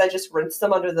masks, I just rinsed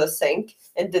them under the sink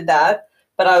and did that.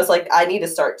 But I was like, I need to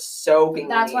start soaking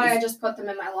That's why I just put them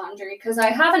in my laundry, because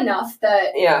I have enough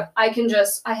that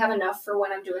I have enough for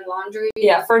when I'm doing laundry.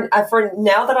 Yeah, for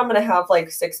now that I'm going to have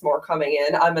like 6 more coming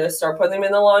in, I'm going to start putting them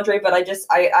in the laundry. But I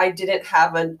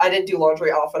didn't do laundry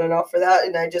often enough for that.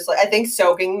 And I think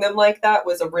soaking them like that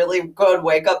was a really good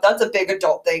wake up. That's a big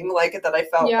adult thing like that I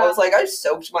felt. Yeah. I was like, I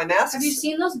soaked my masks. Have you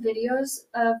seen those videos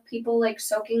of people like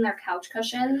soaking their couch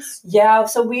cushions? Yeah,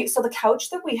 so the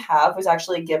couch that we have was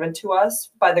actually given to us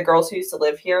by the girls who used to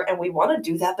live here, and we want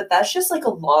to do that, but that's just like a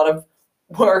lot of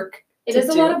work. It is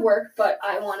a lot of work, but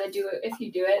I want to do it if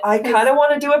you do it. I kind of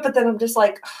want to do it, but then I'm just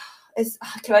like,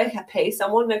 can I pay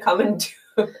someone to come and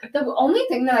do it? The only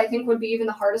thing that I think would be even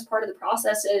the hardest part of the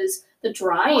process is the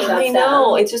drying. I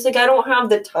know. It's just like I don't have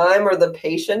the time or the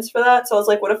patience for that. So I was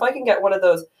like, what if I can get one of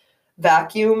those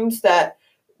vacuums that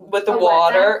with the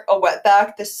water, a wet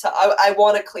vac. I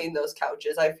want to clean those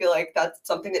couches. I feel like that's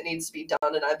something that needs to be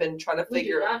done, and I've been trying to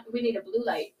figure out. We need a blue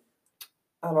light.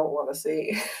 I don't want to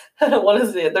see. I don't want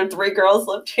to see it. There 3 girls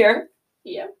lived here.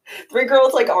 Yeah. 3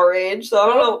 girls like our age, so I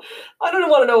don't know. I don't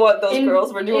want to know what those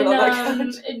girls were doing on that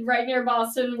couch. Right near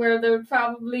Boston, where they're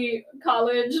probably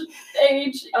college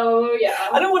age. Oh yeah.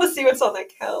 I don't want to see what's on that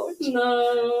couch.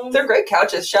 No. They're great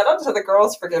couches. Shout out to the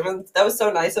girls for giving. That was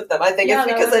so nice of them. I think it's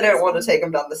because they didn't want to take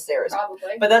them down the stairs.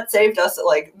 Probably. But that saved us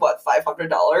like what, $500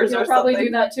 or something. You'll probably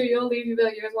do that too. You'll leave. You'll be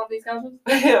like, you guys want these couches?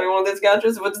 Yeah, we want these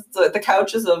couches. What's the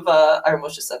couches of? I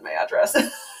almost just said my address.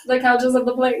 The couches of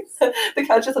the place. The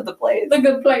couches of the place. The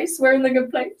good place. We're in the good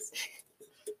place.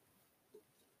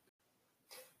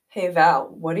 Hey Val,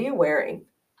 what are you wearing?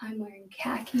 I'm wearing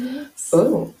khakis.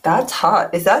 Ooh, that's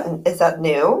hot. Is that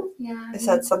new? Yeah. Is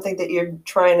that something that you're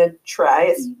trying to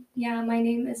try? Yeah, my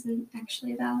name isn't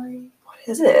actually Valerie. What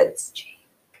is it? It's Jake.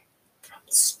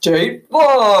 State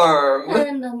Farm.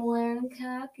 And I'm wearing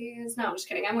khakis. No, I'm just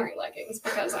kidding. I'm wearing leggings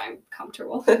because I'm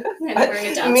comfortable. And I'm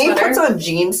wearing a down sweater. Puts on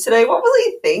jeans today. What was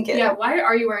he thinking? Yeah, why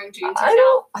are you wearing jeans I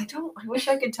wish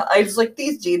I could tell. I was like,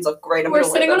 these jeans look great. We're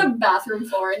sitting on a bathroom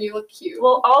floor and you look cute.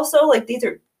 Well, also, like, these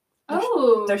are...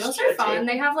 they're those stretchy. Are fun.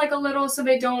 They have, like, a little, so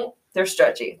they don't... They're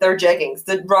stretchy. They're jeggings.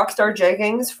 The Rockstar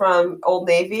jeggings from Old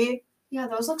Navy. Yeah,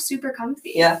 those look super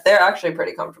comfy. Yeah, they're actually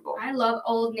pretty comfortable. I love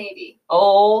Old Navy.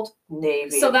 Old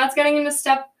Navy. So that's getting into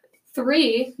step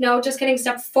 3. No, just kidding.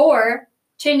 Step 4,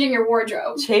 changing your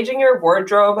wardrobe. Changing your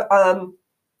wardrobe.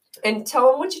 And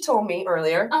tell them what you told me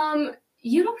earlier.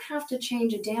 You don't have to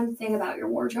change a damn thing about your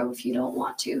wardrobe if you don't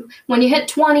want to. When you hit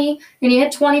 20, when you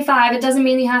hit 25, it doesn't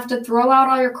mean you have to throw out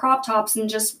all your crop tops and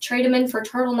just trade them in for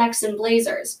turtlenecks and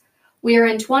blazers. We are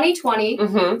in 2020.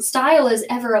 Mm-hmm. Style is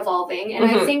ever evolving, and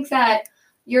I think that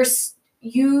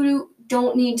you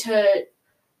don't need to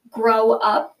grow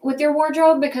up with your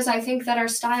wardrobe, because I think that our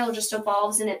style just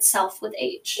evolves in itself with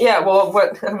age. Yeah, well,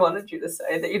 what I wanted you to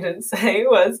say that you didn't say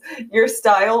was your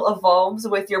style evolves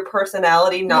with your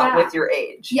personality, not with your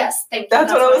age. Yes, thank you.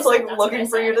 That's what I was like looking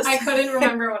for you to say. I couldn't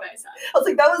remember what I said. I was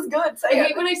like, that was good. I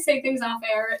hate when I say things off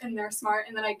air and they're smart,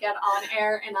 and then I get on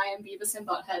air and I am Beavis and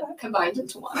Butthead combined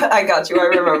into one. I got you. I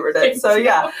remembered it. So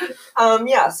yeah.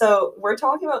 So we're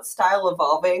talking about style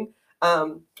evolving.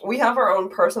 We have our own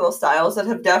personal styles that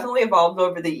have definitely evolved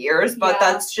over the years, but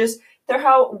that's just, they're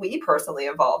how we personally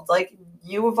evolved. Like,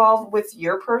 you evolve with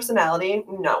your personality,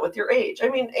 not with your age. I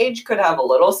mean, age could have a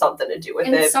little something to do with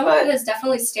and it. Some of it has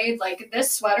definitely stayed. Like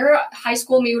this sweater, high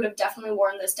school me would have definitely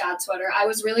worn this dad sweater. I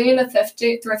was really into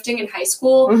thrifting in high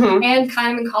school, and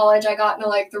kind of in college. I got into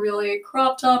like the really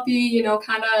crop toppy, you know,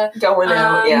 kind of going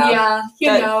out,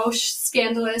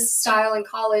 scandalous style in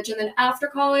college. And then after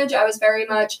college, I was very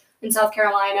much in South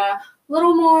Carolina.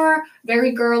 Little more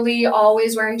very girly,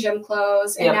 always wearing gym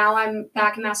clothes, and now I'm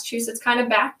back in Massachusetts, kind of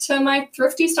back to my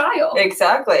thrifty style.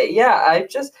 Exactly. Yeah,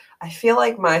 I feel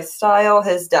like my style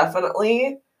has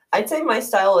definitely, I'd say my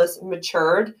style has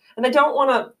matured, and I don't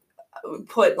want to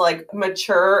put like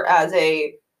mature as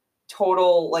a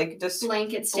total like just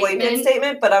blanket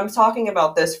statement, but I'm talking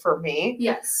about this for me.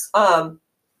 Yes.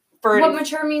 What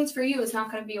mature means for you is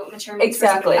not going to be what mature means for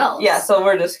somebody else. Yeah, so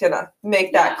we're just going to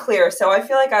make that clear. So I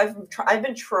feel like I've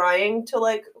been trying to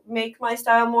like make my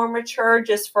style more mature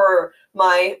just for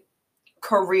my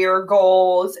career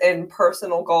goals and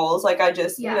personal goals. Like I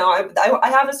just, you know, I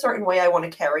have a certain way I want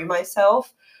to carry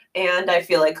myself, and I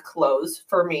feel like clothes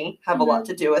for me have a lot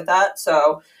to do with that.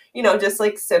 So, you know, just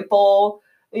like simple,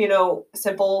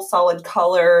 solid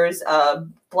colors,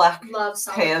 black pants,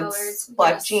 colors.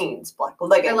 Black jeans, black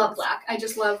leggings. I love black.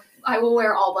 I will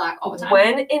wear all black all the time.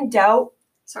 When in doubt,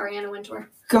 sorry, Anna Wintour.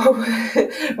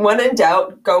 When in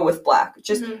doubt, go with black.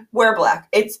 Just wear black.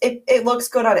 It looks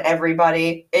good on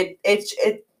everybody.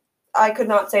 I could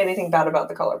not say anything bad about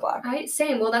the color black.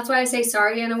 Same. Well, that's why I say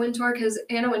sorry, Anna Wintour, because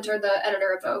Anna Wintour, the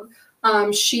editor of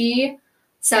Vogue, she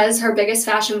says her biggest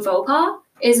fashion faux pas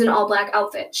is an all black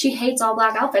outfit. She hates all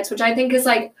black outfits, which I think is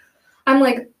like, I'm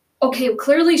like, okay,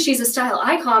 clearly she's a style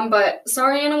icon, but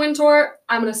sorry, Anna Wintour,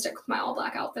 I'm going to stick with my all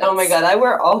black outfits. Oh my God, I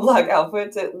wear all black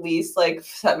outfits at least like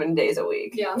 7 days a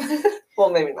week. Yeah.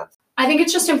 Well, maybe not. I think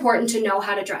it's just important to know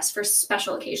how to dress for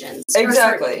special occasions.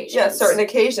 Exactly. Certain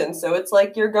occasions. So it's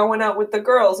like you're going out with the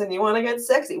girls and you want to get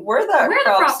sexy. Wear the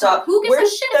crop top. Who gives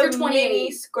a shit if you're 28?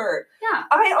 Mini skirt. Yeah.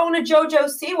 I own a JoJo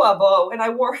Siwa bow and I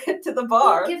wore it to the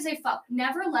bar. Who gives a fuck?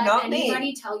 Never let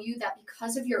anybody tell you that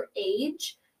because of your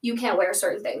age, you can't wear a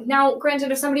certain thing. Now,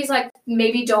 granted, if somebody's like,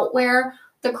 maybe don't wear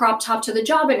the crop top to the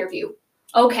job interview.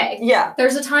 Okay. Yeah.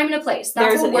 There's a time and a place.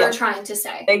 That's what we're trying to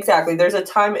say. Exactly. There's a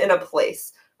time and a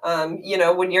place.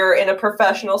 When you're in a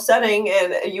professional setting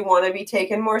and you want to be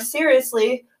taken more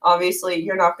seriously, obviously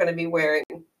I'm not going to be wearing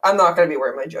my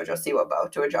JoJo Siwa bow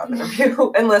to a job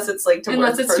interview unless it's like to be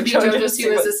JoJo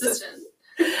Siwa's assistant.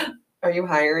 Are you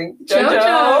hiring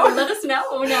JoJo? Let us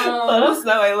know. No. Let us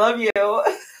know. I love you.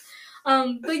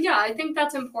 But yeah, I think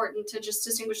that's important to just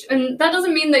distinguish. And that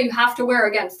doesn't mean that you have to wear,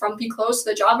 again, frumpy clothes to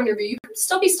the job interview. You can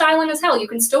still be styling as hell. You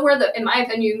can still wear in my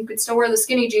opinion, you could still wear the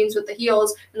skinny jeans with the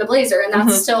heels and the blazer, and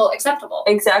that's still acceptable.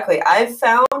 Exactly. I've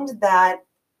found that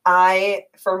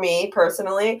for me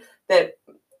personally, that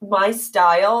my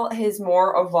style has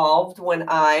more evolved when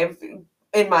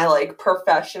in my like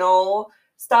professional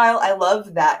style. I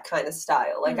love that kind of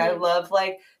style. Like I love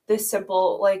like this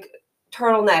simple like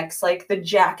turtlenecks, like the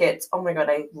jackets. Oh my God,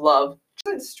 I love.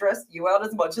 It stressed you out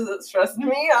as much as it stressed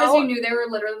me out. Because you knew they were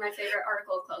literally my favorite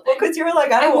article of clothing. Well, because you were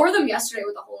like, I wore them yesterday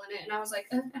with a hole in it, and I was like,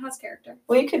 it has character.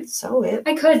 Well, you could sew it.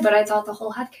 I could, but I thought the hole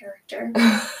had character.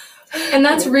 And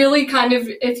that's really kind of,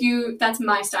 that's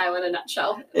my style in a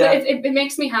nutshell. Yeah. If it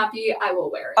makes me happy, I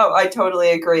will wear it. Oh, I totally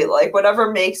agree. Like,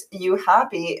 whatever makes you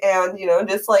happy, and,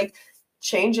 just, like,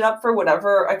 change it up for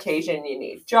whatever occasion you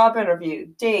need. Job interview,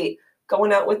 date,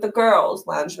 going out with the girls,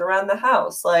 lounging around the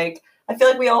house. Like, I feel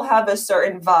like we all have a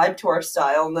certain vibe to our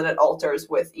style, and then it alters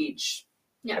with each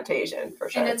occasion, for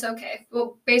sure. And it's okay.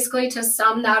 Well, basically, to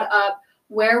sum that up,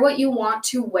 wear what you want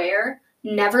to wear.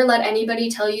 Never let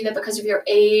anybody tell you that because of your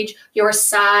age, your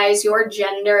size, your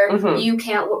gender, you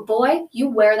can't. Boy, you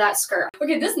wear that skirt.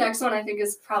 Okay, this next one I think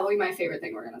is probably my favorite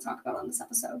thing we're going to talk about on this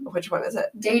episode. Which one is it?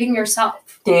 Dating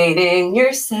yourself. Dating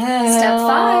yourself. Step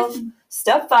 5.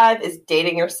 Step 5 is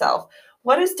dating yourself.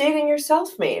 What does dating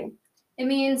yourself mean? It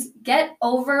means get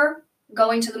over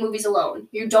going to the movies alone.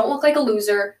 You don't look like a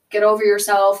loser. Get over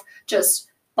yourself. Just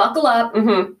buckle up,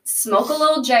 smoke a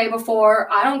little J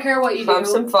before. I don't care what you do. Have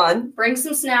some fun. Bring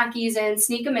some snackies in,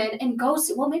 sneak them in, and go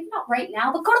see. Well, maybe not right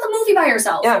now, but go to the movie by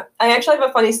yourself. Yeah, I actually have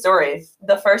a funny story.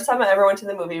 The first time I ever went to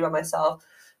the movie by myself.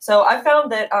 So I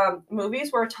found that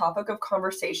movies were a topic of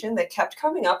conversation that kept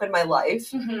coming up in my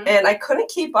life, and I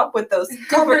couldn't keep up with those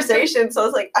conversations. So I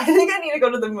was like, I think I need to go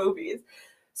to the movies.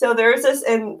 So there's this,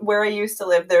 and where I used to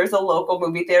live, there's a local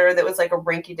movie theater that was like a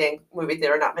rinky-dink movie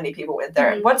theater. Not many people went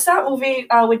there. What's that movie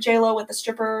with J-Lo with the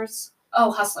strippers?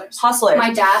 Oh, Hustlers. Hustlers.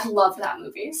 My dad loved that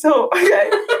movie. So, okay.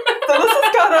 So this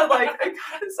is kind of like,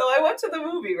 so I went to the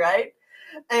movie, right?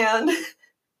 And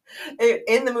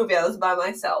in the movie, I was by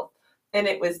myself. and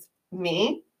it was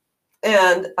me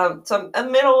and a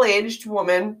middle-aged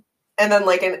woman and then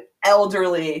like an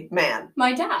elderly man.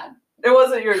 My dad. It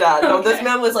wasn't your dad. No, Okay. This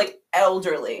man was like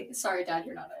elderly. Sorry, Dad,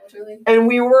 you're not elderly. And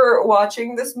we were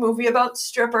watching this movie about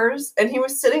strippers, and he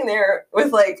was sitting there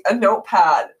with like a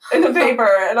notepad and a paper,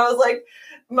 and I was like,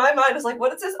 my mind is like,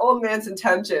 what is this old man's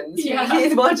intentions? Yeah.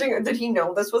 He's watching. Did he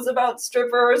know this was about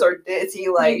strippers, or is he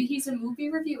like? Maybe he's a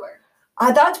movie reviewer.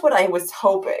 That's what I was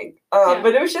hoping. Yeah.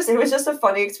 But it was just a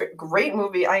funny experience. Great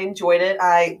movie. I enjoyed it.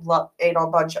 I ate a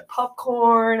bunch of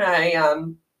popcorn. I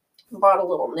bought a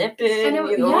little Nippin.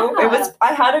 Yeah.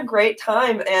 I had a great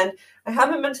time, and I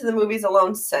haven't been to the movies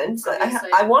alone since. Obviously.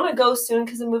 I want to go soon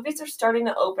because the movies are starting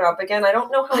to open up again. I don't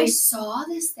know how I saw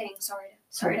this thing.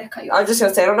 Sorry to cut you off. I was just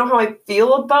gonna say I don't know how I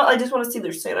feel about. I just want to see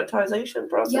their sanitization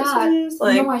processes.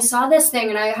 Yeah. No, I saw this thing,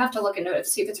 and I have to look into it to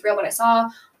see if it's real. But I saw,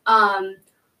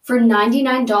 for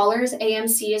 $99,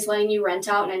 AMC is letting you rent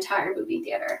out an entire movie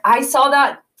theater. I saw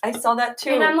that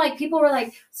too. And I'm like, people were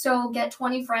like, so get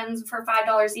 20 friends for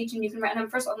 $5 each, and you can rent them.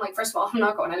 First of all, I'm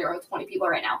not going anywhere with 20 people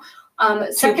right now.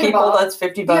 Two people, that's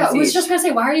 $50 yeah, I was each. just gonna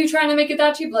say, why are you trying to make it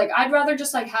that cheap? Like, I'd rather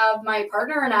just like have my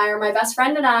partner and I, or my best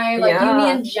friend and I, like you, me,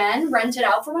 and Jen rent it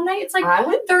out for one night. It's like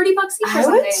 $30 each or something. I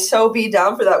would so be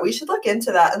down for that. We should look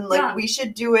into that, and like we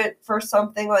should do it for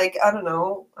something like I don't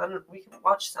know. We can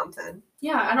watch something.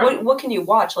 Yeah, I don't know. What can you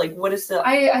watch? Like, what is the?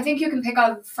 I think you can pick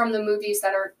up from the movies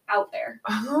that are out there.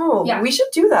 Oh, yeah. We should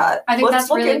do that. I think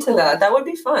Let's look really into cool. that. That would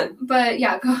be fun. But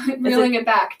yeah, reeling it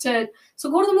back to. So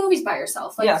go to the movies by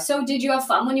yourself. Like, So did you have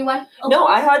fun when you went? No,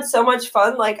 I had so much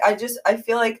fun. Like, I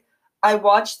feel like I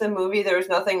watched the movie. I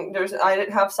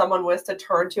didn't have someone with to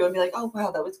turn to and be like, oh wow,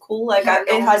 that was cool. Like,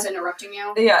 it has interrupting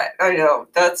you. Yeah, I know.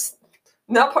 That's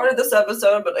not part of this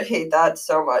episode, but I hate that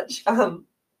so much. I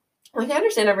can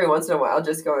understand every once in a while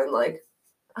just going like,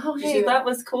 oh, hey, that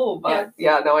was cool. But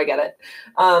yeah, no, I get it.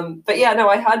 But yeah, no,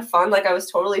 I had fun. Like, I was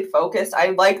totally focused.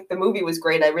 The movie was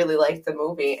great. I really liked the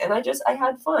movie. And I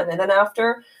had fun. And then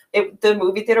after, the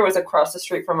movie theater was across the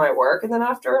street from my work. And then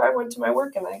after, I went to my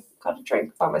work and I got a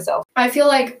drink by myself. I feel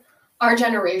like our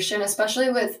generation, especially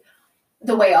with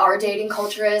the way our dating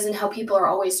culture is and how people are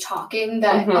always talking,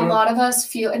 that a lot of us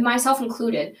feel, and myself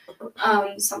included,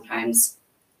 sometimes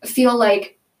feel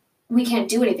like we can't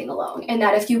do anything alone, and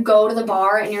that if you go to the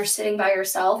bar and you're sitting by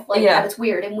yourself, like that, it's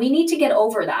weird, and we need to get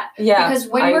over that. Yeah, because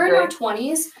when we're in our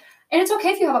 20s, and it's okay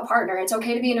if you have a partner, it's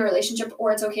okay to be in a relationship,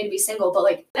 or it's okay to be single, but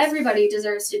like everybody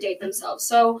deserves to date themselves.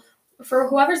 So for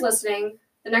whoever's listening,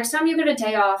 the next time you get a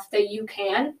day off that you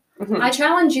can, I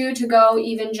challenge you to go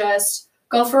even just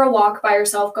go for a walk by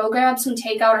yourself, go grab some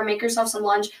takeout or make yourself some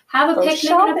lunch, have a picnic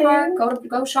in a park,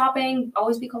 go shopping,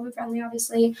 always be COVID friendly,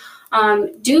 obviously.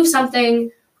 Do something.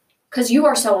 Because you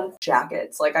are so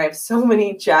jackets. Like, I have so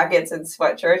many jackets and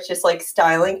sweatshirts, just like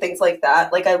styling, things like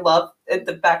that. Like, I love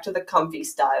back to the comfy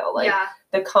style. Like,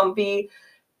 the comfy,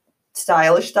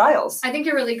 stylish styles. I think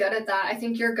you're really good at that. I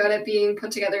think you're good at being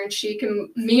put together and chic. And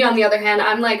me, on the other hand,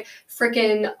 I'm like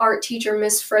freaking art teacher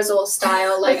Miss Frizzle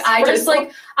style. Like, I just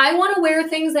like, I want to wear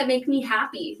things that make me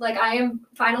happy. Like, I am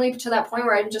finally to that point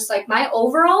where I'm just like, my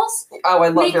overalls. Oh, I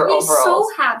love your overalls. Make me so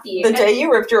happy. The day you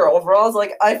ripped your overalls,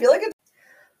 like, I feel like it's.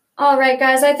 All right,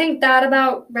 guys, I think that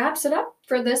about wraps it up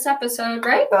for this episode,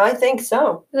 right? I think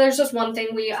so. There's just one thing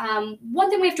we have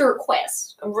to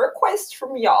request. A request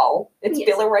from y'all. It's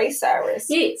Billy Ray Cyrus.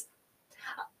 Yes.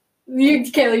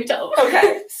 Kayla, you tell them.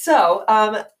 Okay, so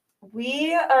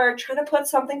we are trying to put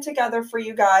something together for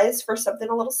you guys for something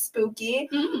a little spooky.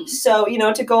 So,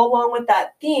 to go along with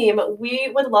that theme,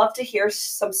 we would love to hear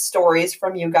some stories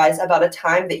from you guys about a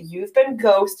time that you've been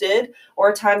ghosted or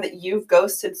a time that you've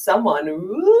ghosted someone.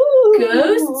 Ooh.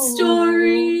 Ghost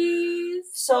stories.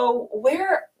 So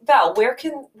where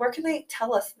can they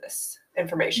tell us this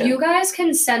information? You guys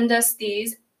can send us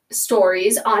these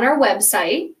stories on our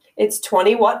website. It's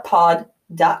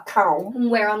 20wattpod.com.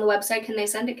 Where on the website can they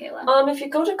send it, Kayla? If you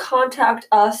go to contact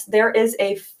us, there is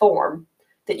a form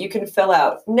that you can fill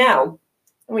out. Now,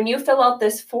 when you fill out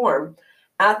this form,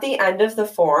 at the end of the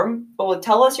form, it will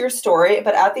tell us your story,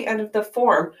 but at the end of the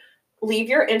form, leave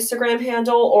your Instagram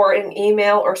handle or an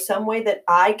email or some way that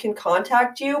I can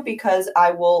contact you, because I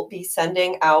will be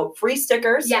sending out free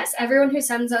stickers. Yes, everyone who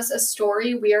sends us a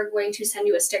story, we are going to send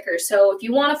you a sticker. So if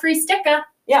you want a free sticker.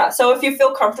 Yeah, so if you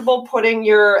feel comfortable putting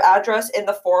your address in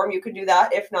the form, you can do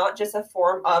that. If not, just a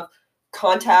form of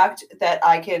contact that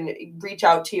I can reach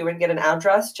out to you and get an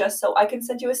address just so I can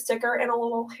send you a sticker and a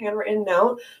little handwritten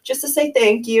note just to say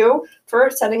thank you for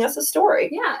sending us a story.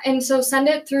 Yeah, and so send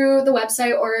it through the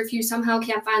website, or if you somehow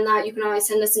can't find that, you can always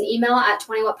send us an email at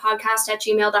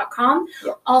 20whatpodcast@gmail.com.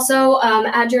 Yep. Also,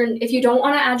 if you don't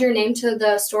want to add your name to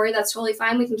the story, that's totally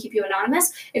fine. We can keep you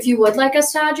anonymous. If you would like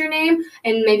us to add your name,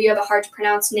 and maybe you have a hard to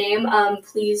pronounce name,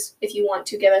 please, if you want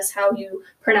to give us how you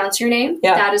pronounce your name,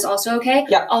 that is also okay.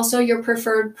 Yeah. Also, your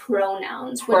preferred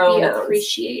pronouns would be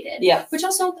appreciated. Yeah. Which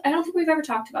also, I don't think we've ever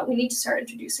talked about. We need to start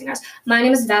introducing us. My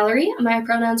name is Valerie. My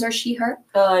pronouns are she, her.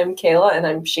 I'm Kayla, and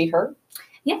I'm she, her.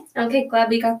 Yeah. Okay. Glad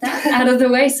we got that out of the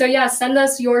way. So yeah, send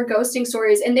us your ghosting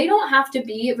stories, and they don't have to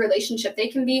be relationship. They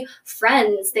can be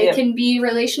friends. They can be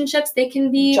relationships. They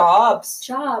can be jobs.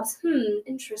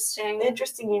 Interesting.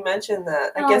 Interesting you mentioned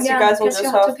that. I guess you guys will just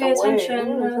have to pay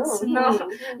attention.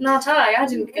 Not I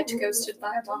didn't get ghosted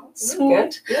by a boss.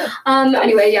 Good. Yeah.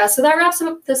 Anyway, yeah. So that wraps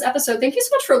up this episode. Thank you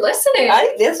so much for listening.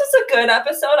 This was a good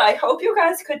episode. I hope you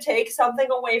guys could take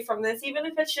something away from this, even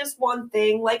if it's just one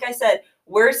thing. Like I said,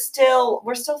 we're still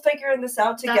figuring this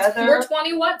out together. That's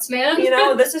 420 watts, man.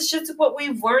 This is just what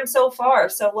we've learned so far.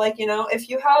 So if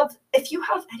you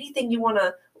have anything you want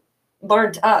to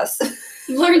learn to us,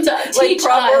 teach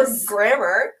proper us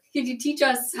grammar. Could you teach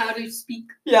us how to speak?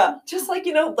 Yeah, just let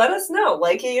us know.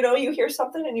 You hear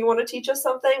something and you want to teach us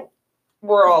something.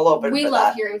 We're all open. We for love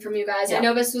that. hearing from you guys. Yeah. I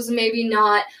know this was maybe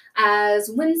not as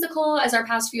whimsical as our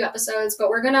past few episodes, but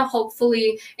we're going to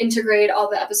hopefully integrate all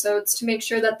the episodes to make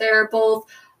sure that they're both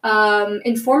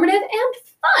informative and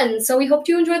fun. So we hope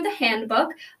you enjoyed the handbook.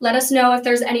 Let us know if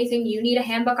there's anything you need a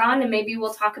handbook on, and maybe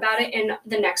we'll talk about it in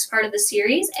the next part of the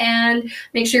series. And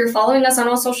make sure you're following us on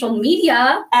all social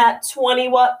media at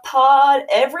 20whatpod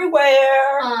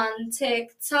everywhere. On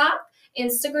TikTok,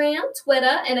 Instagram,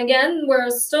 Twitter, and again, we're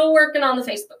still working on the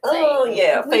Facebook thing. Oh,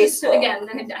 yeah, Facebook. Again,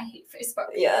 I hate Facebook.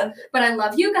 Yeah. But I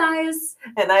love you guys.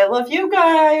 And I love you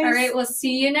guys. All right, we'll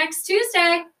see you next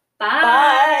Tuesday. Bye.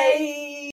 Bye.